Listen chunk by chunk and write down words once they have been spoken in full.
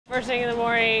First thing in the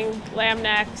morning, lamb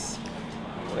necks.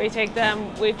 We take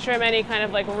them, we trim any kind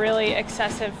of like really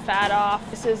excessive fat off.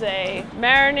 This is a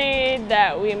marinade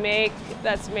that we make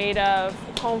that's made of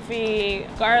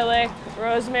confit, garlic,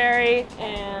 rosemary,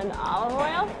 and olive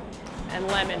oil, and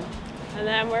lemon. And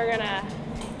then we're gonna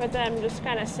put them just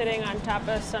kind of sitting on top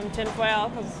of some tin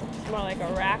foil because it's more like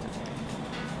a rack.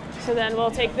 So then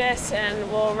we'll take this and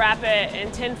we'll wrap it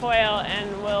in tin foil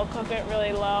and we'll cook it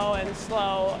really low and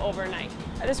slow overnight.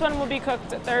 This one will be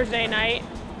cooked Thursday night.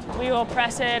 We will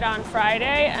press it on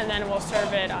Friday and then we'll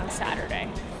serve it on Saturday.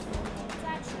 It's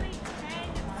actually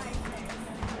 10 Mises.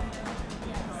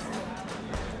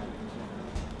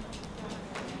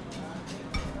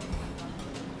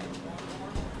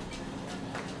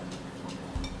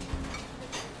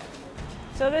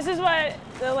 So this is what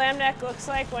the lamb neck looks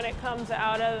like when it comes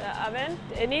out of the oven.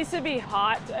 It needs to be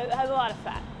hot. It has a lot of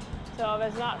fat. So if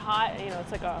it's not hot, you know,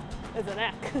 it's a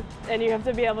neck. And you have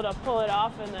to be able to pull it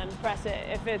off and then press it.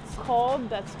 If it's cold,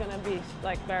 that's gonna be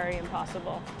like very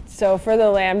impossible. So for the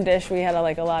lamb dish, we had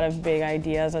a lot of big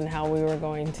ideas on how we were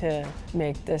going to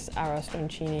make this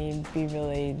arrosticini be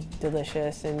really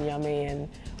delicious and yummy. And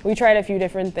we tried a few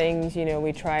different things. You know,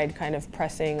 we tried kind of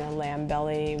pressing a lamb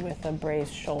belly with a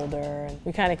braised shoulder. And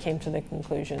we kind of came to the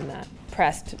conclusion that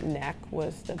pressed neck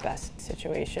was the best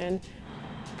situation.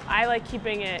 I like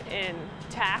keeping it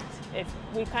intact. If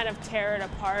we kind of tear it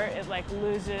apart, it like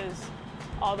loses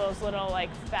all those little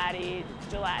like fatty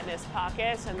gelatinous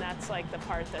pockets, and that's like the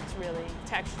part that's really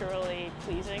texturally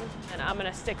pleasing. And I'm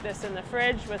gonna stick this in the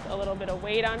fridge with a little bit of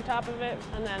weight on top of it,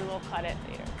 and then we'll cut it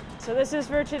later. So this is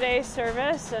for today's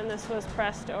service, and this was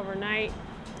pressed overnight.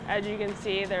 As you can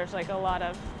see, there's like a lot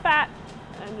of fat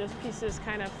and just pieces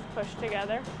kind of pushed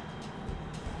together.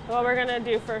 What we're gonna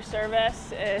do for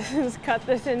service is cut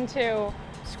this into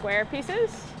square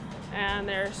pieces, and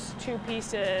there's 2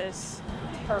 pieces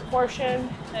per portion.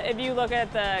 If you look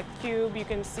at the cube, you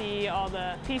can see all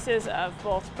the pieces of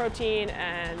both protein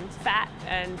and fat,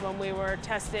 and when we were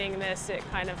testing this, it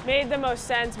kind of made the most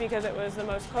sense because it was the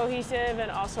most cohesive and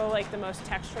also like the most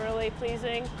texturally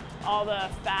pleasing. All the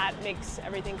fat makes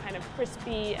everything kind of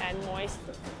crispy and moist.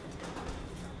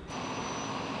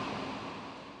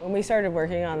 When we started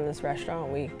working on this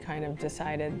restaurant, we kind of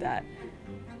decided that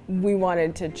we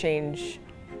wanted to change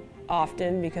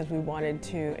often because we wanted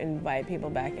to invite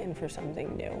people back in for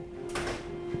something new.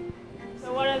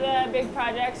 So one of the big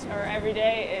projects for every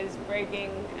day is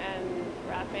breaking and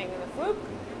wrapping the fluke,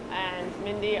 and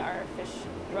Mindy, our fish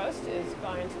roast, is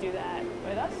going to do that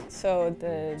with us. So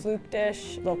the fluke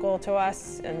dish, local to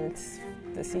us, and it's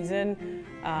the season.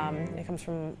 It comes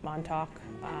from Montauk,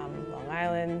 Long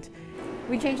Island.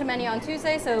 We changed the menu on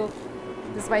Tuesday, so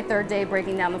this is my 3rd day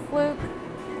breaking down the fluke.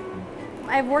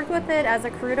 I've worked with it as a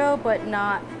crudo, but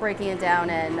not breaking it down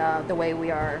in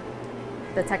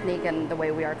the technique and the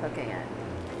way we are cooking it.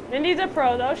 Mindy's a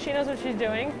pro though, she knows what she's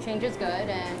doing. Change is good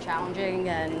and challenging,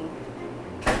 and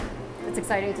it's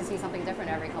exciting to see something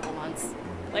different every couple months.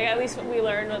 Like at least what we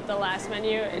learned with the last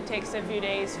menu, it takes a few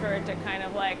days for it to kind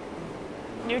of like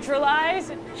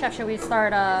neutralize. Chef, should we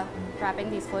start wrapping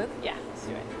these fluke? Yeah, let's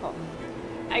do it. Cool.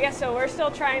 I guess so. We're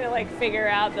still trying to like figure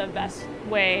out the best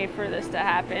way for this to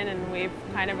happen, and we've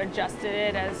kind of adjusted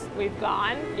it as we've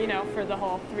gone, you know, for the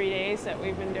whole 3 days that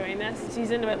we've been doing this.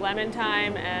 Seasoned with lemon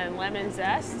thyme and lemon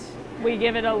zest. We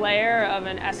give it a layer of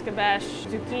an escabeche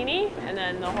zucchini, and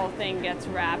then the whole thing gets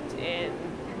wrapped in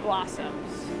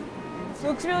blossoms.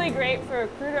 Fluke's really great for a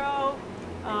crudo,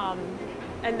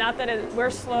 and not that we're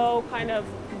slow kind of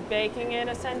baking it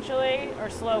essentially, or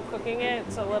slow cooking it.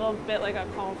 It's a little bit like a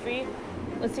confit.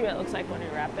 Let's see what it looks like when we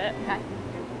wrap it. Okay.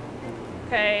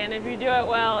 Okay, and if you do it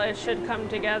well, it should come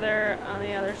together on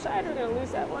the other side. We're gonna lose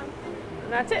that one.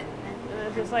 And that's it. And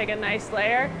it's just like a nice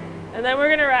layer. And then we're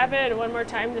gonna wrap it one more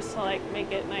time just to like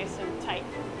make it nice and tight.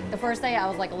 The first day I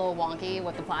was like a little wonky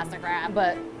with the plastic wrap,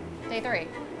 but day 3,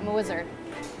 I'm a wizard.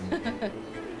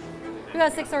 We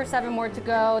got 6 or 7 more to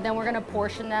go, then we're gonna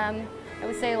portion them. I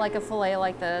would say like a fillet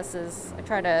like this is, I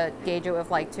try to gauge it with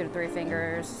like 2 to 3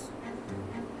 fingers.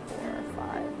 4 or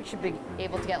 5. We should be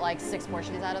able to get like 6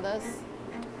 portions out of this.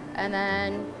 And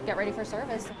then get ready for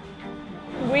service.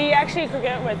 We actually cook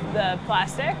it with the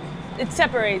plastic. It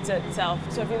separates itself.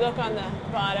 So if you look on the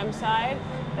bottom side,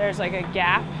 there's like a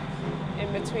gap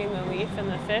in between the leaf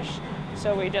and the fish.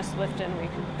 So we just lift and we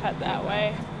cut that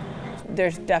way.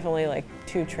 There's definitely like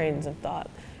 2 trains of thought.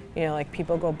 You know, like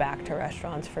people go back to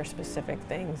restaurants for specific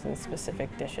things and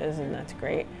specific dishes, and that's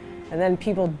great. And then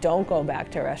people don't go back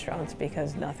to restaurants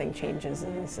because nothing changes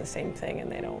and it's the same thing,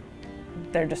 and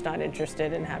they're just not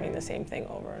interested in having the same thing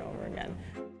over and over again.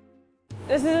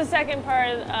 This is the second part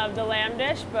of the lamb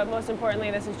dish, but most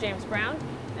importantly, this is James Brown,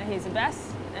 and he's the best,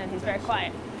 and he's very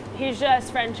quiet. He's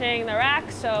just Frenching the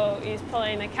rack, so he's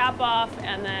pulling the cap off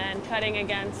and then cutting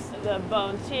against the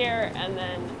bones here, and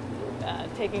then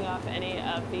taking off any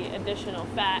of the additional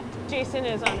fat. Jason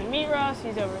is on the meat roast,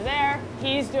 he's over there.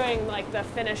 He's doing like the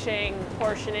finishing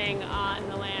portioning on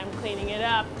the lamb, cleaning it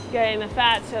up, getting the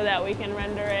fat so that we can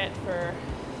render it for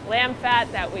lamb fat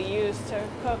that we use to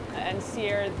cook and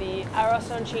sear the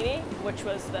arrostoncini, which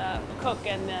was the cook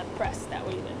and the press that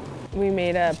we did. We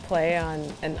made a play on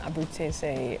an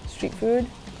abruzzese street food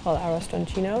called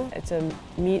arrostoncino. It's a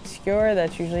meat skewer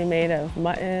that's usually made of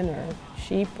mutton or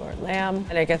sheep or lamb,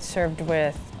 and it gets served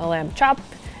with a lamb chop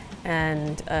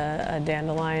and a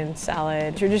dandelion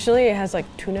salad. Traditionally, it has like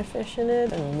tuna fish in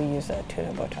it, and we use a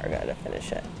tuna botarga to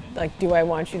finish it. Like, do I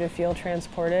want you to feel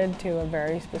transported to a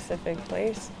very specific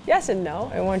place? Yes and no.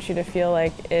 I want you to feel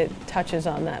like it touches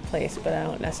on that place, but I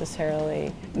don't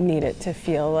necessarily need it to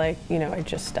feel like, you know, I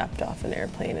just stepped off an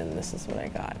airplane and this is what I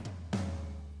got.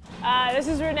 This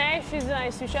is Renee. She's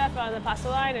a sous chef on the pasta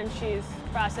line, and she's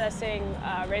processing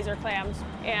razor clams.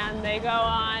 And they go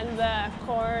on the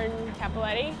corn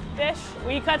Pelletteri dish.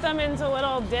 We cut them into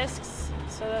little discs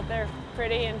so that they're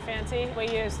pretty and fancy. We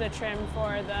use the trim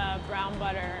for the brown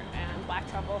butter and black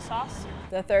truffle sauce.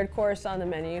 The third course on the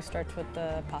menu starts with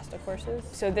the pasta courses.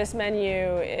 So this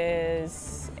menu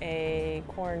is a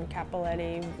corn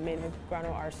Pelletteri made with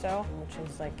grano arso, which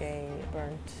is like a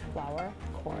burnt flour,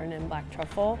 corn and black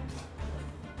truffle.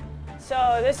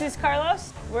 So this is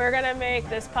Carlos. We're gonna make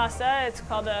this pasta. It's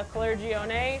called a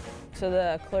collegione. So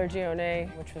the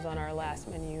collegione, which was on our last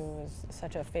menu, was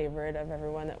such a favorite of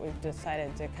everyone that we've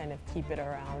decided to kind of keep it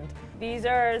around. These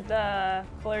are the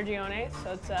collegiones,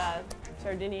 so it's a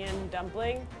Sardinian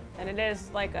dumpling, and it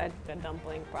is like a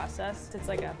dumpling process. It's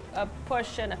like a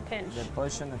push and a pinch. The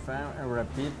push and the fan and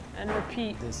repeat. And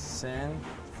repeat. The same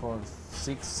for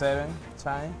 6-7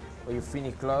 times, or you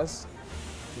finish close.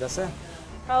 That's it.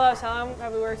 Carlos, how long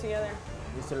have we worked together?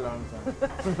 It's a long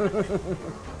time.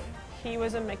 He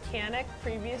was a mechanic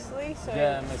previously, so,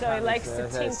 yeah, so he likes to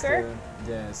tinker.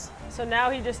 Yes. So now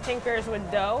he just tinkers with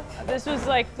dough. This was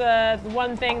like the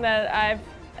one thing that I've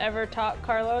ever taught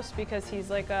Carlos, because he's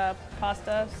like a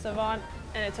pasta savant,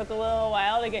 and it took a little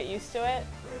while to get used to it.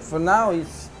 For now,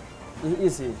 it's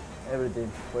easy, everything,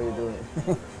 what you do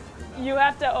it. You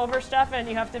have to overstuff, and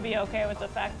you have to be okay with the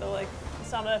fact that like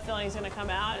some of the filling is going to come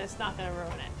out and it's not going to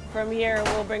ruin it. From here,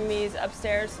 we'll bring these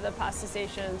upstairs to the pasta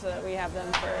station so that we have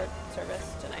them for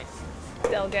service tonight.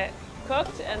 They'll get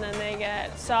cooked, and then they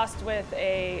get sauced with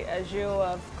a jus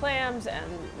of clams and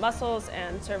mussels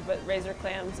and served with razor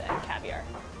clams and caviar.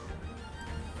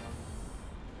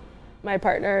 My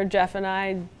partner, Jeff, and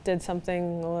I did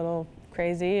something a little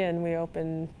crazy, and we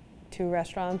opened 2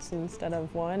 restaurants instead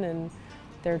of 1, and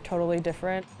they're totally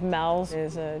different. Mel's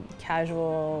is a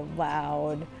casual,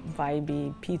 loud,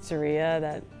 vibey pizzeria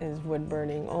that is wood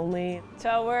burning only.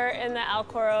 So we're in the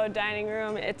Coro dining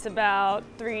room. It's about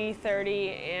 3:30,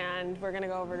 and we're gonna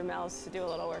go over to Mel's to do a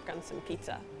little work on some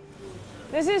pizza.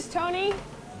 This is Tony.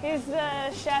 He's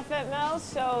the chef at Mel's.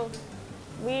 So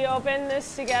we opened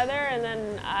this together, and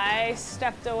then I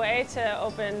stepped away to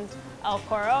open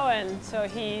Coro, and so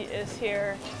he is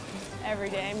here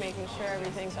every day making sure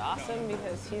everything's awesome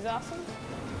because he's awesome.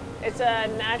 It's a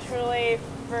naturally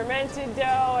fermented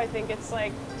dough. I think it's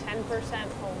like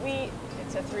 10% whole wheat.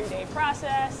 It's a 3-day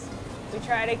process. We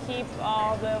try to keep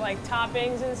all the like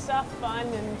toppings and stuff fun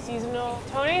and seasonal.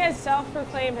 Tony has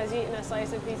self-proclaimed has eaten a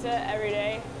slice of pizza every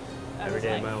day. Every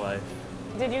day of my life.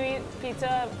 Did you eat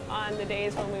pizza on the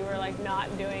days when we were like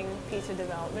not doing pizza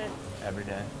development? Every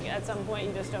day. At some point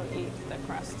you just don't eat the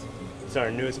crust. It's our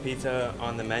newest pizza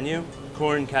on the menu,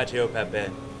 corn cacio e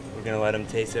pepe. We're gonna let them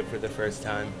taste it for the first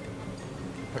time.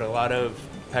 Put a lot of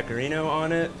pecorino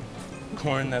on it,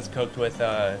 corn that's cooked with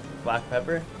black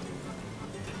pepper.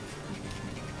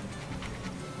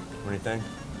 What do you think?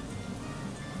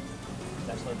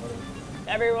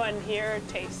 Everyone here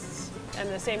tastes, and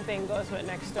the same thing goes with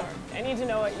next door. I need to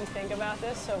know what you think about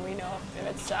this so we know if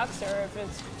it sucks or if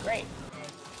it's great.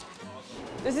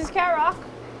 This is Cat Rock.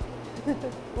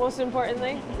 Most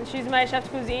importantly, she's my chef's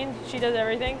cuisine. She does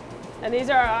everything. And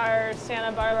these are our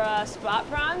Santa Barbara spot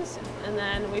prawns, and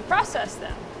then we process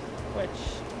them, which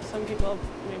some people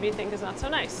maybe think is not so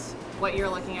nice. What you're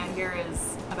looking at here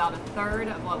is about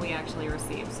 1/3 of what we actually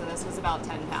received. So this was about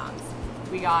 10 pounds.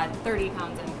 We got 30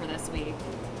 pounds in for this week.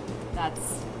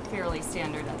 That's fairly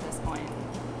standard at this point.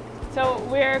 So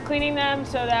we're cleaning them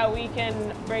so that we can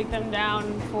break them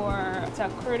down for a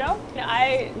crudo.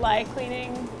 I like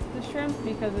cleaning the shrimp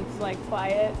because it's like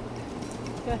quiet.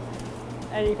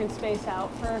 and you can space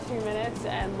out for a few minutes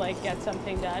and like get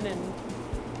something done, and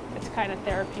it's kind of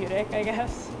therapeutic, I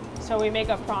guess. So we make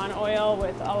a prawn oil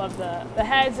with all of the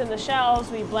heads and the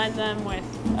shells. We blend them with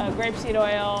grapeseed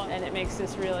oil, and it makes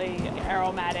this really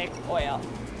aromatic oil.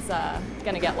 It's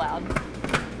gonna get loud.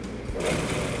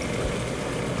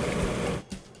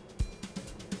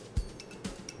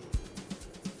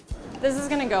 This is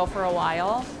gonna go for a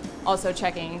while. Also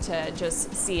checking to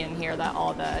just see and hear that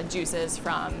all the juices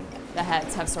from the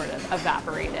heads have sort of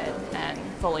evaporated and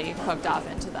fully cooked off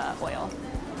into the oil.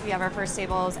 We have our first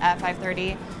tables at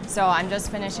 5:30, so I'm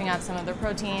just finishing up some of the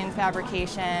protein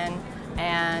fabrication,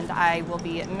 and I will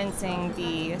be mincing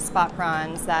the spot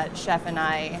prawns that Chef and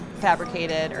I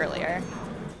fabricated earlier.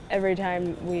 Every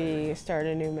time we start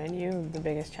a new menu, the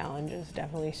biggest challenge is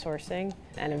definitely sourcing,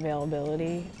 and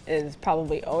availability is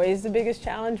probably always the biggest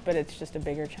challenge, but it's just a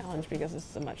bigger challenge because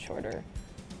it's a much shorter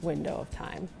window of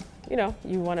time. You know,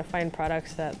 you want to find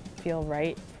products that feel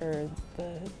right for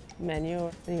the menu,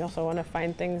 and you also want to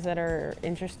find things that are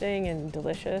interesting and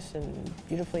delicious and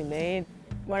beautifully made.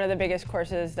 One of the biggest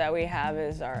courses that we have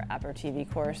is our aperitivi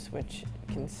course, which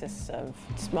consists of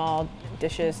small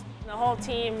dishes. The whole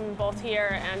team, both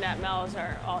here and at Mel's,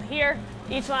 are all here.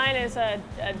 Each line is a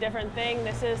different thing.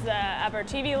 This is the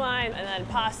aperitivi line, and then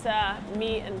pasta,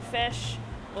 meat, and fish.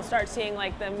 We'll start seeing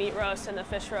like the meat roast and the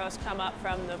fish roast come up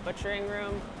from the butchering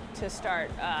room to start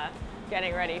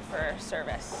getting ready for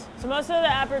service. So most of the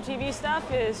aperitivi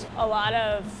stuff is a lot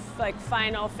of like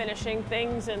final finishing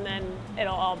things, and then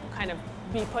it'll all kind of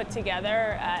be put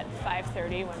together at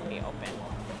 5:30 when we open.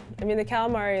 I mean, the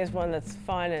calamari is one that's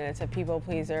fun, and it's a people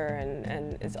pleaser,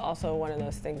 and it's also one of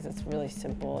those things that's really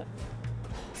simple.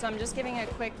 So I'm just giving a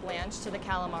quick blanch to the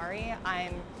calamari.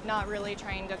 I'm not really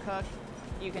trying to cook.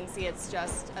 You can see it's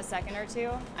just a second or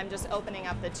two. I'm just opening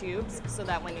up the tubes so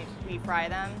that when we fry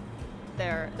them,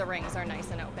 the rings are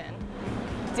nice and open.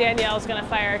 Danielle's gonna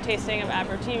fire a tasting of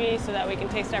aperitivi so that we can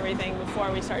taste everything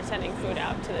before we start sending food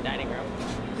out to the dining room.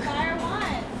 Fire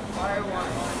one. Fire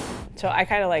one. So I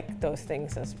kind of like those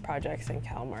things as projects, and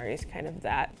calamari is kind of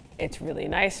that. It's really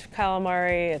nice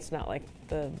calamari. It's not like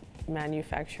the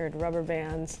manufactured rubber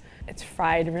bands. It's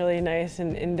fried really nice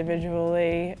and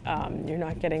individually. You're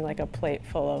not getting like a plate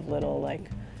full of little like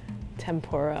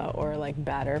tempura or like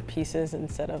batter pieces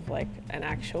instead of like an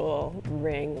actual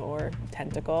ring or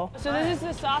tentacle. So this is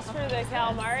the sauce for the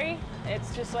calamari.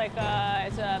 It's just like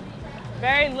it's a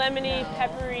very lemony,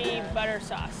 peppery butter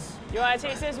sauce. You want to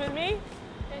taste this with me?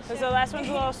 Because the last one's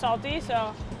a little salty,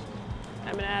 so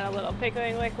I'm gonna add a little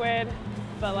pickling liquid,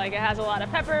 but like it has a lot of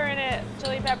pepper in it,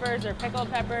 chili peppers or pickled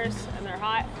peppers, and they're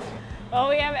hot. Well,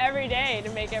 we have every day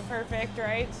to make it perfect,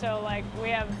 right? So like we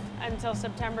have until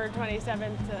September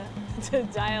 27th to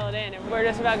dial it in. And we're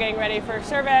just about getting ready for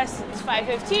service. It's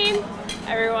 5:15.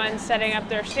 Everyone's setting up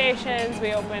their stations.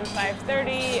 We open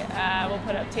 5:30. We'll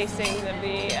put up tastings of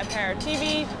the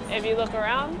aperitivi. If you look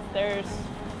around, there's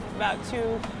about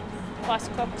 2+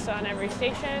 cooks on every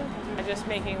station. Just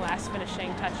making last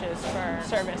finishing touches for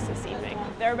service this evening.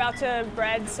 They're about to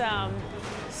bread some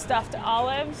stuffed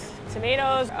olives.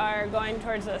 Tomatoes are going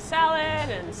towards the salad,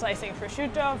 and slicing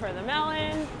prosciutto for the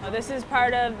melon. This is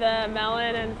part of the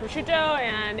melon and prosciutto,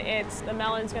 and the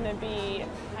melon's gonna be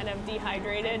kind of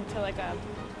dehydrated to like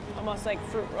almost like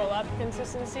fruit roll-up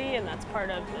consistency, and that's part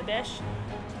of the dish.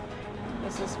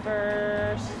 This is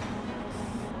first.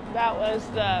 That was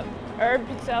the herb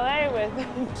pizzelle with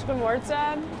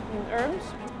scamorza and herbs.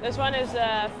 This one is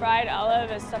a fried olive.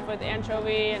 It's stuffed with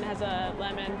anchovy and has a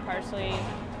lemon, parsley,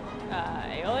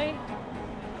 aioli.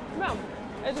 No,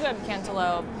 it's good.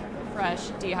 Cantaloupe, fresh,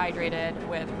 dehydrated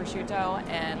with prosciutto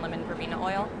and lemon verbena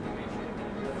oil.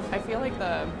 I feel like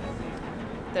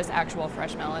this actual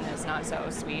fresh melon is not so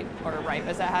sweet or ripe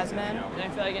as it has been. And I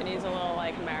feel like it needs a little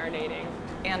like marinating.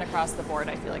 And across the board,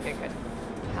 I feel like it could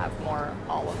have more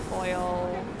olive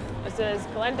oil. This is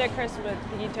polenta crisp with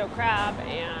fajito crab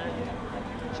and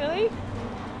chili.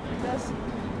 This.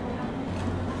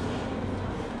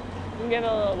 You can give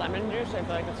it a little lemon juice. I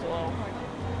feel like it's a little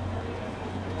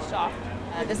soft.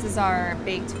 This is our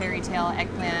baked fairy tale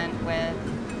eggplant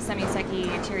with semi-seki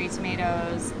cherry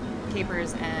tomatoes,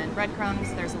 capers, and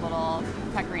breadcrumbs. There's a little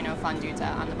pecorino fondue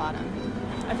on the bottom.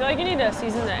 I feel like you need to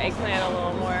season the eggplant a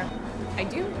little more. I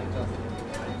do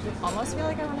almost feel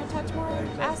like I want to touch more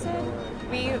acid.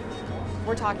 We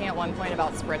were talking at one point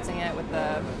about spritzing it with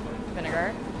the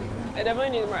vinegar. I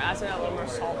definitely need more acid and a little more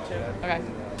salt too. Okay.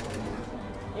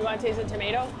 You want to taste the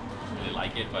tomato? I really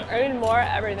like it, but I need more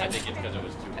everything. I think it's because it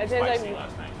was too It tastes spicy like-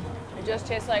 last night. It just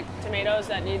tastes like tomatoes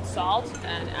that need salt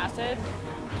and acid.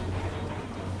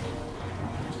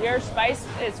 Your spice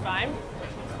is fine.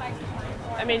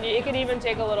 I mean, it could even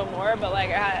take a little more, but like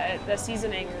the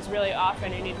seasoning is really off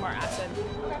and you need more acid.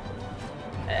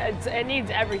 It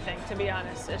needs everything, to be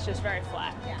honest. It's just very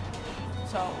flat. Yeah.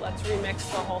 So let's remix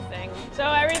the whole thing. So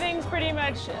everything's pretty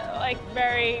much like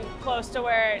very close to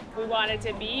where we want it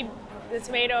to be. The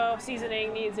tomato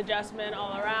seasoning needs adjustment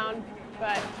all around,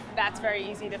 but that's very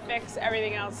easy to fix.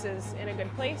 Everything else is in a good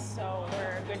place, so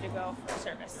we're good to go for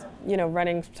service. You know,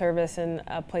 running service in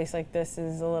a place like this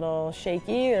is a little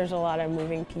shaky. There's a lot of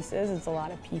moving pieces. It's a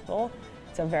lot of people.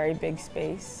 It's a very big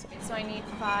space. So I need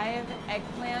 5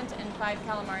 eggplant and 5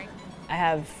 calamari. I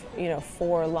have,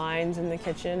 4 lines in the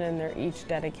kitchen and they're each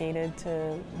dedicated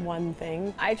to one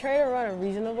thing. I try to run a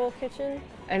reasonable kitchen.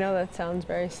 I know that sounds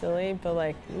very silly, but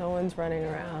like no one's running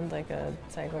around like a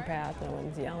psychopath, no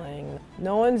one's yelling.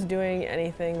 No one's doing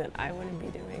anything that I wouldn't be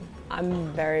doing.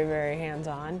 I'm very, very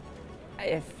hands-on.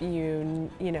 If you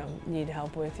need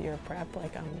help with your prep,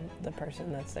 like I'm the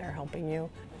person that's there helping you.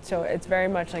 So it's very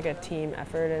much like a team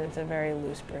effort and it's a very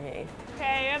loose brigade.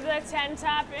 Okay, you have the 10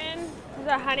 top in.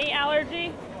 The honey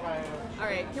allergy. All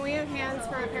right, can we have hands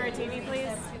for aperitivi, please?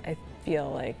 I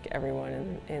feel like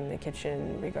everyone in the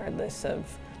kitchen, regardless of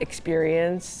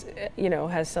experience,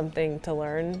 has something to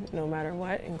learn no matter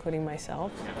what, including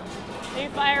myself. Can you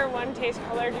fire 1 taste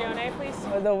colorgione,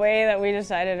 please? The way that we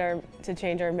decided to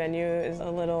change our menu is a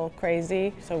little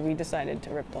crazy, so we decided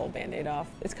to rip the whole Band-Aid off.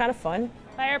 It's kind of fun.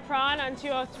 Fire prawn on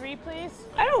 203, please.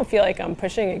 I don't feel like I'm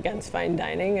pushing against fine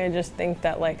dining. I just think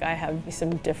that I have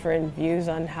some different views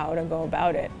on how to go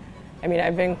about it. I mean,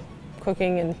 I've been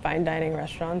cooking in fine dining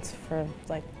restaurants for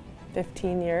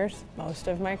 15 years, most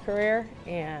of my career,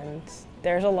 and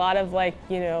there's a lot of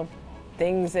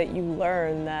things that you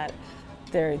learn that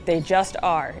they just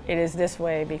are. It is this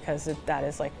way because that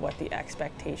is what the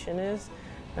expectation is.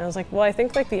 And I was like, well, I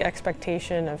think the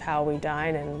expectation of how we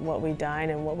dine and what we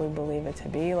believe it to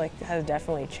be has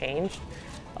definitely changed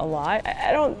a lot.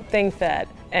 I don't think that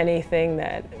anything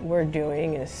that we're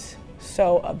doing is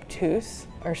so obtuse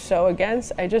or so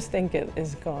against. I just think it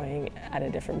is going at a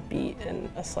different beat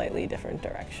in a slightly different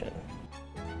direction.